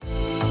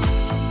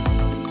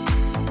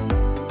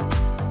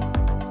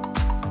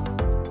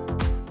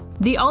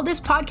The Aldis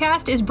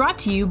podcast is brought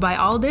to you by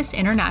Aldis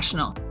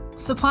International,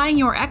 supplying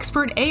your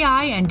expert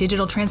AI and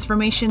digital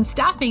transformation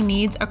staffing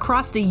needs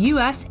across the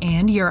US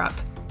and Europe.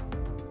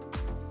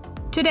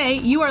 Today,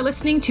 you are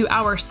listening to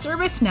our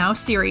ServiceNow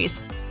series,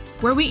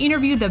 where we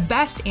interview the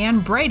best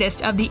and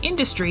brightest of the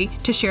industry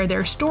to share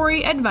their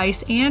story,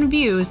 advice, and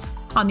views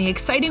on the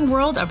exciting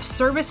world of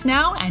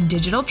ServiceNow and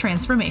digital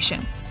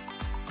transformation.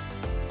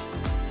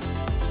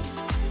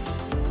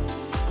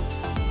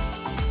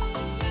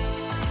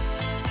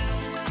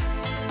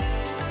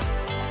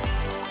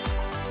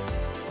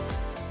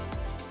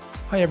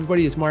 Hi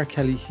everybody, it's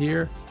Marcel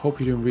here. Hope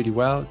you're doing really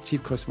well.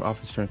 Chief Customer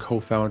Officer and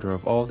co-founder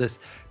of Aldis.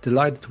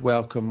 Delighted to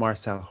welcome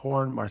Marcel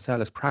Horn. Marcel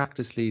is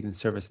practice lead in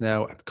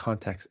ServiceNow at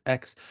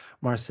Contec-X.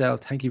 Marcel,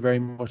 thank you very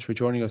much for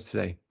joining us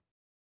today.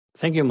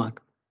 Thank you,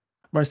 Mark.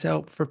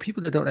 Marcel, for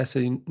people that don't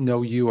necessarily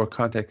know you or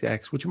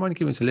Contec-X, would you mind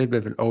giving us a little bit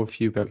of an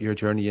overview about your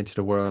journey into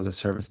the world of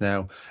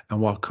ServiceNow and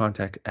what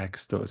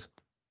Contec-X does?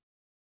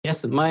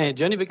 Yes, my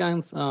journey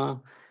began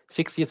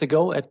 6 years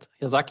ago at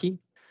Yazaki.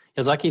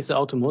 Yazaki is an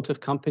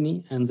automotive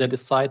company, and they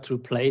decided to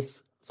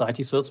replace the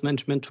IT service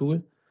management tool.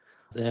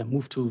 They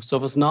moved to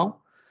ServiceNow,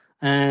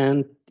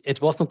 and it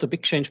was not a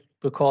big change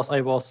because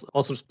I was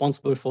also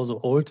responsible for the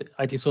old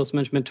IT service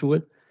management tool.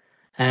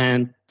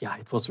 And yeah,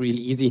 it was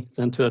really easy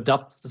then to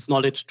adapt this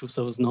knowledge to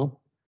ServiceNow.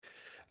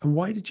 And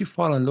why did you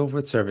fall in love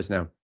with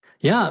ServiceNow?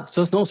 Yeah,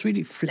 ServiceNow is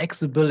really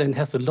flexible and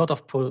has a lot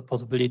of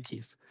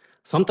possibilities.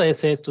 Sometimes I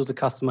say to the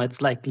customer,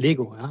 it's like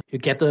Lego. Yeah? You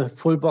get a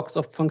full box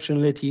of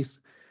functionalities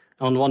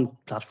on one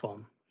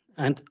platform.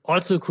 And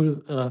also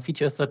cool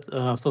features that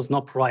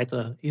ServiceNow provide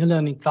an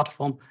e-learning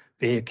platform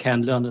where you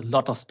can learn a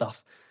lot of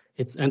stuff.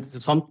 And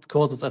some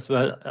courses as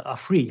well are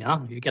free. Yeah?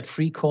 You get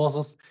free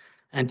courses,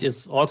 and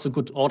it's also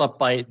good ordered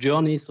by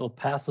journeys or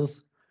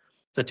passes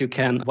that you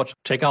can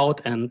check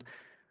out, and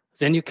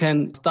then you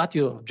can start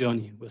your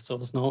journey with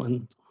ServiceNow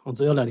and on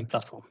the e-learning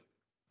platform.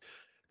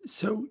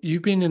 So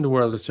you've been in the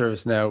world of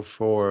ServiceNow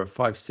for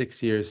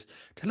 5-6 years.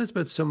 Tell us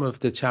about some of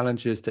the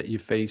challenges that you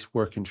face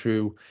working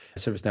through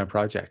ServiceNow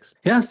projects.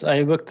 Yes,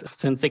 I worked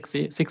since 6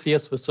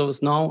 years with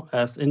ServiceNow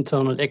as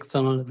internal,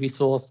 external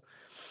resource,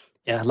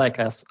 like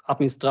as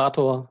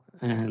administrator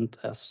and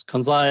as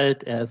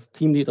consult, as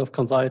team lead of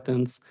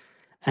consultants.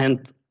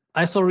 And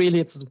I saw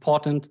really it's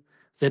important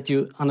that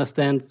you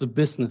understand the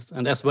business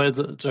and as well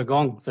the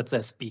jargon that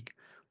they speak,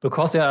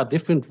 because there are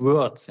different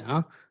words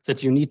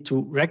that you need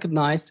to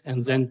recognize,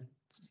 and then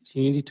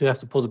you need to have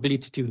the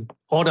possibility to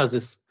order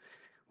these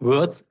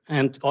words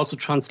and also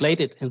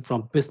translate it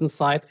from business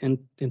side and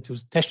into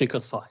the technical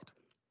side.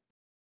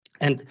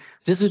 And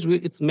this is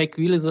make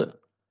really the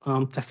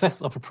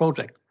success of a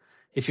project.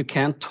 If you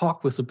can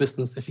talk with the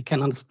business, if you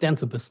can understand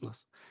the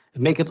business,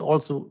 it make it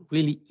also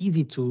really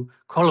easy to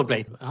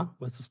collaborate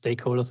with the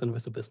stakeholders and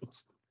with the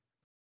business.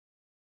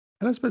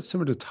 Tell us about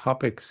some of the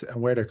topics and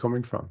where they're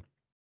coming from.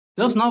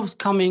 ServiceNow is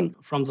coming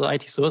from the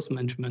IT service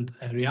management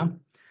area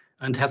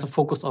and has a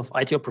focus of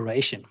IT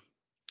operation.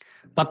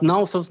 But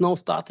now ServiceNow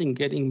starting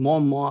getting more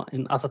and more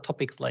in other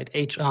topics like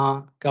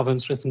HR,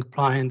 governance, risk and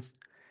compliance.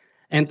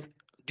 And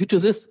due to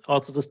this,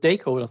 also the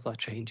stakeholders are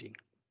changing.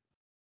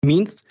 It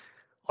means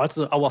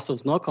also our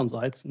ServiceNow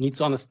consultants need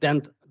to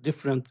understand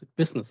different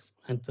business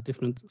and the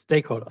different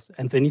stakeholders,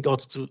 and they need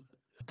also to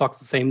talk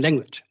the same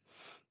language.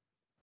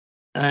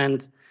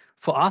 And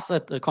for us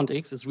at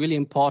Contec-X, it's really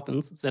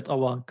important that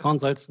our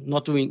consultants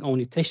not doing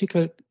only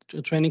technical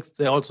trainings,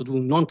 they're also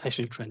doing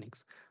non-technical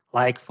trainings.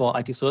 Like for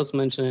IT service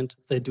management,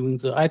 they're doing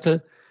the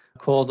ITIL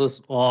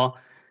courses, or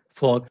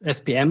for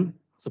SPM,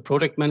 the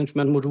project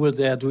management module,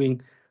 they are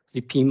doing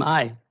the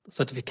PMI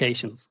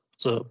certifications,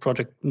 the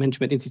Project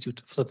Management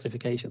Institute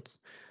certifications,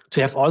 to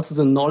have also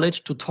the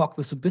knowledge to talk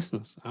with the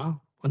business and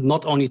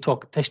not only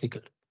talk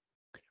technical.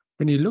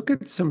 When you look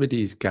at some of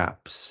these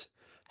gaps,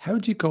 how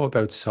do you go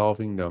about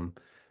solving them?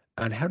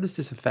 And how does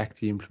this affect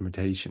the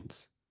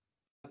implementations?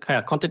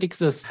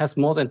 Contec-X has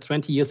more than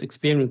 20 years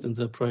experience in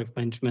the project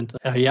management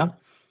area,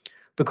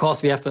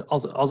 because we have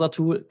other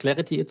tool,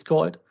 Clarity it's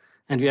called,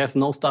 and we have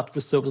now started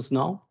with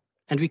ServiceNow,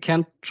 and we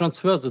can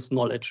transfer this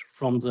knowledge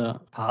from the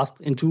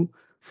past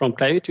from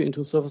Clarity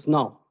into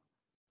ServiceNow.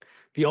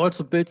 We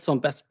also built some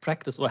best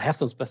practice, or have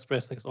some best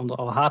practice on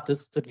our hard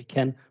disk that we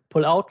can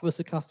pull out with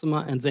the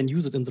customer and then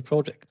use it in the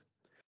project.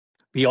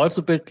 We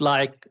also built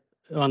like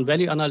on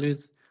value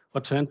analysis or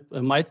trend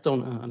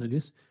milestone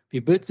analysis. We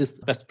built this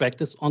best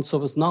practice on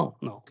ServiceNow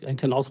now and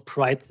can also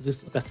provide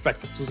this best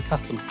practice to the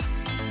customer.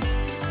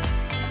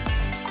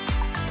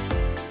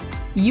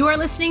 You are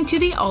listening to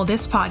the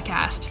Aldis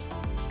podcast.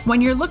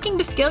 When you're looking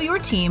to scale your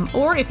team,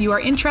 or if you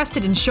are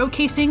interested in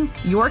showcasing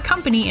your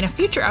company in a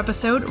future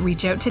episode,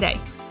 reach out today.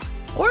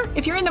 Or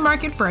if you're in the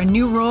market for a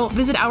new role,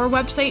 visit our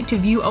website to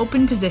view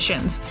open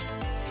positions,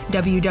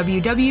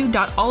 www.aldis.com.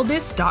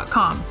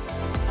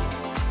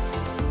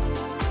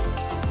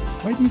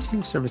 Why do you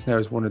think ServiceNow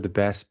is one of the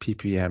best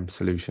PPM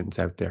solutions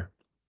out there?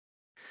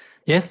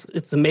 Yes,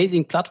 it's an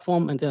amazing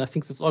platform, and I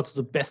think it's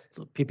also the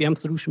best PPM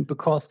solution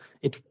because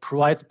it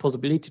provides the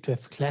possibility to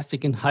have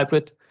classic and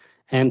hybrid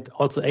and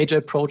also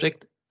agile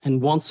project in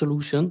one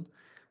solution.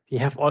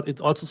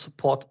 It also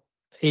support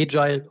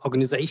agile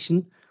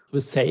organization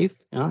with Safe.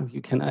 Yeah,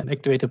 you can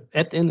activate an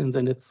add-in and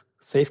then it's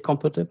Safe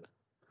compatible.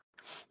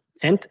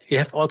 And you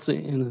have also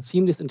a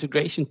seamless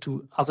integration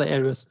to other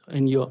areas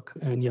in your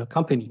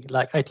company,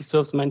 like IT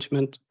service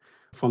management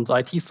from the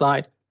IT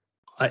side,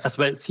 as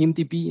well as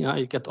CMDB.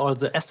 You get all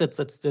the assets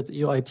that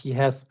your IT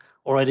has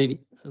already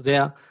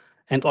there,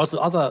 and also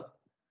other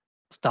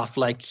stuff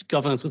like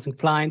governance with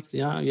compliance.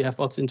 Yeah, you have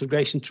also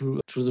integration through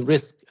the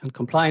risk and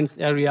compliance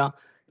area,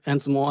 and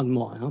so more and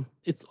more. Yeah?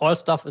 It's all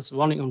stuff is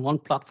running on one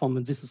platform,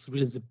 and this is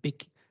really the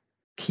big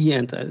key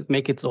and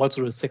make it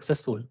also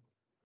successful.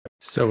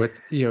 So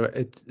it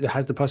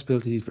has the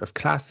possibilities of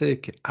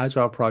classic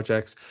agile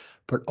projects,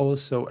 but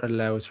also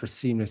allows for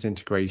seamless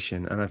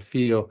integration. And I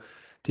feel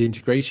the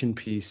integration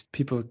piece,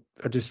 people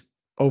are just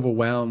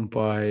overwhelmed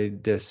by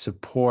the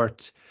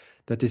support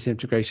that this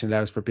integration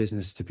allows for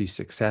business to be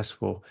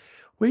successful.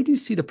 Where do you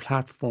see the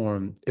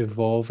platform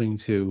evolving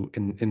to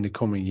in the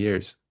coming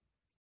years?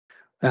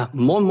 Yeah,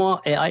 more and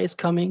more AI is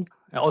coming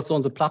also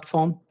on the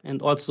platform,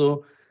 and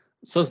also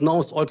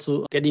ServiceNow is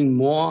also getting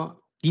more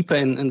deeper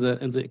in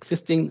the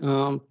existing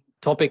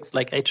topics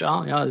like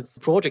HR. Yeah, it's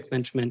project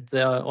management.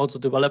 They are also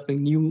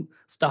developing new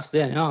stuff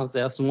there. Yeah,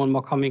 there's more and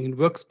more coming in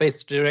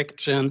workspace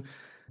direction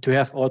to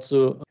have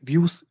also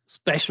views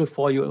special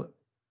for your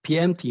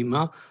PM team.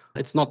 Huh?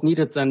 It's not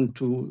needed then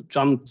to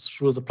jump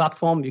through the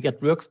platform. You get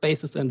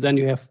workspaces and then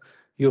you have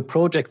your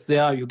projects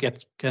there. You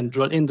can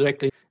drill in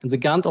directly in the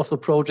Gantt of the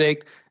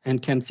project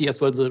and can see as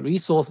well the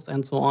resources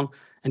and so on.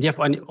 And you have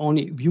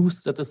only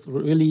views that is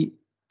really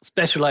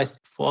specialized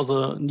for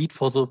the need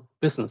for the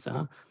business.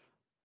 Yeah?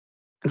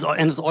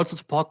 And it also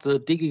supports the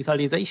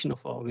digitalization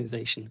of our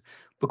organization,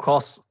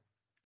 because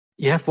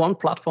you have one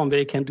platform where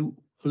you can do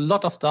a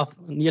lot of stuff,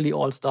 nearly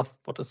all stuff,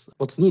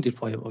 what's needed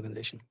for your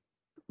organization.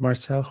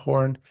 Marcel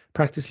Horn,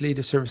 Practice Lead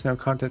of ServiceNow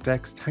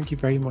Contec-X, thank you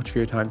very much for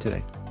your time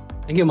today.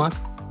 Thank you, Mark.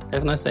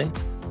 Have a nice day.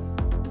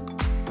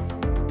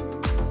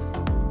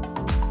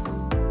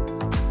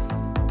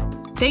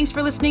 Thanks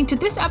for listening to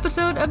this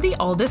episode of the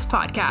All This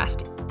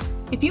podcast.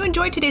 If you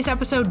enjoyed today's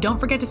episode, don't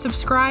forget to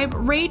subscribe,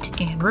 rate,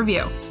 and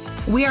review.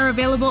 We are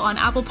available on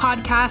Apple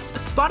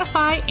Podcasts,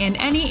 Spotify, and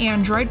any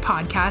Android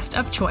podcast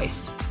of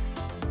choice.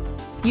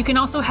 You can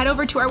also head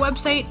over to our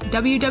website,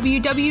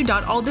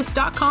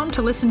 www.allthis.com,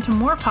 to listen to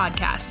more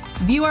podcasts,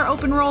 view our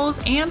open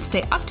roles, and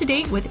stay up to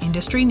date with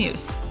industry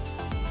news.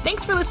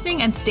 Thanks for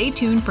listening, and stay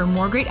tuned for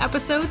more great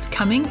episodes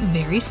coming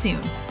very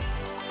soon.